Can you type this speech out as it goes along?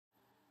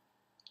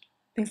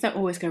Things don't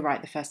always go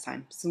right the first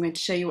time, so I'm going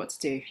to show you what to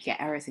do if you get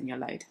errors in your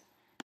load.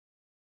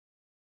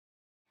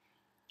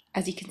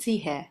 As you can see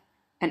here,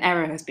 an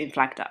error has been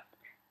flagged up,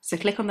 so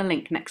click on the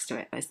link next to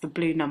it. There's the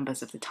blue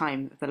numbers of the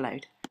time of the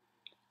load.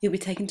 You'll be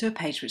taken to a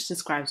page which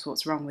describes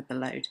what's wrong with the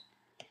load.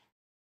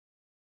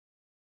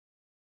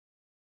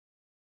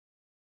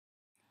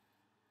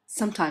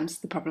 Sometimes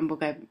the problem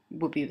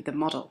will be with the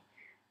model,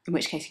 in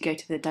which case you go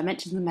to the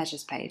Dimensions and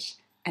Measures page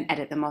and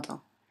edit the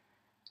model.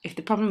 If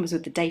the problem was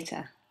with the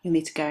data, you'll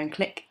need to go and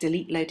click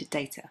Delete Loaded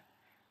Data.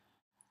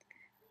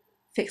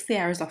 Fix the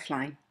errors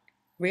offline,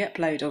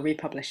 re-upload or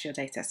republish your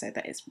data so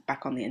that it's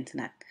back on the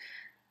internet,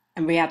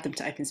 and re-add them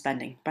to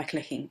OpenSpending by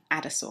clicking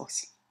Add a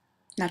Source.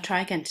 Now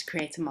try again to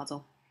create a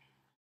model.